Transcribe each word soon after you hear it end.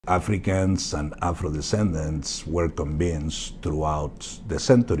Africans and Afro-descendants were convinced throughout the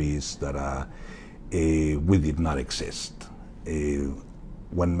centuries that we did not exist.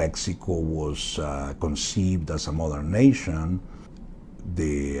 When Mexico was conceived as a modern nation,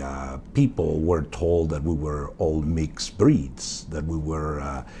 the people were told that we were all mixed breeds, that we were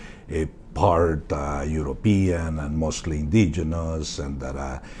a part European and mostly indigenous, and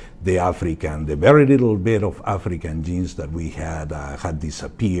that the very little bit of African genes that we had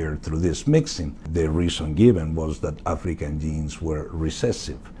disappeared through this mixing. The reason given was that African genes were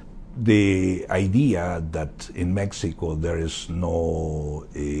recessive. The idea that in Mexico there is no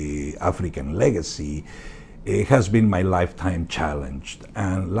African legacy has been my lifetime challenge,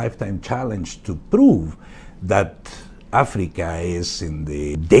 to prove that Africa is in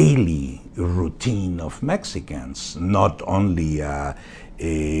the daily routine of Mexicans, not only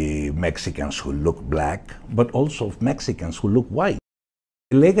Mexicans who look black, but also of Mexicans who look white.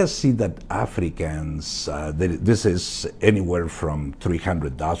 The legacy that Africans, this is anywhere from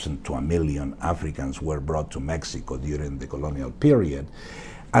 300,000 to 1 million Africans were brought to Mexico during the colonial period.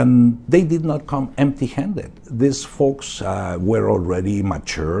 And they did not come empty-handed. These folks were already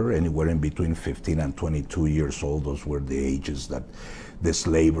mature, anywhere in between 15 and 22 years old. Those were the ages that the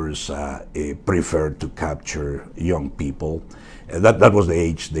slavers preferred to capture young people. That was the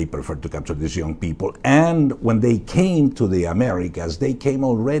age they preferred to capture these young people. And when they came to the Americas, they came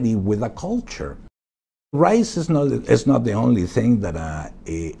already with a culture. Rice is not the only thing that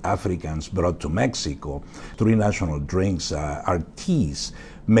Africans brought to Mexico. Three national drinks are teas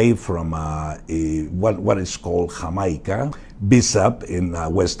made from what is called Jamaica, bissap in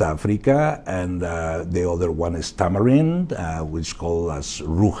West Africa, and the other one is tamarind, which is called as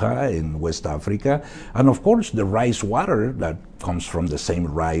ruja in West Africa, and of course the rice water that comes from the same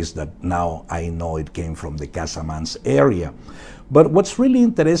rice that now I know it came from the Casamance area. But what's really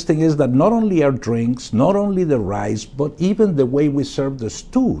interesting is that not only our drinks, not only the rice, but even the way we serve the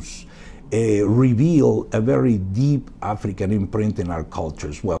stews reveal a very deep African imprint in our culture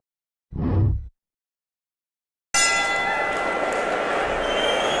as well.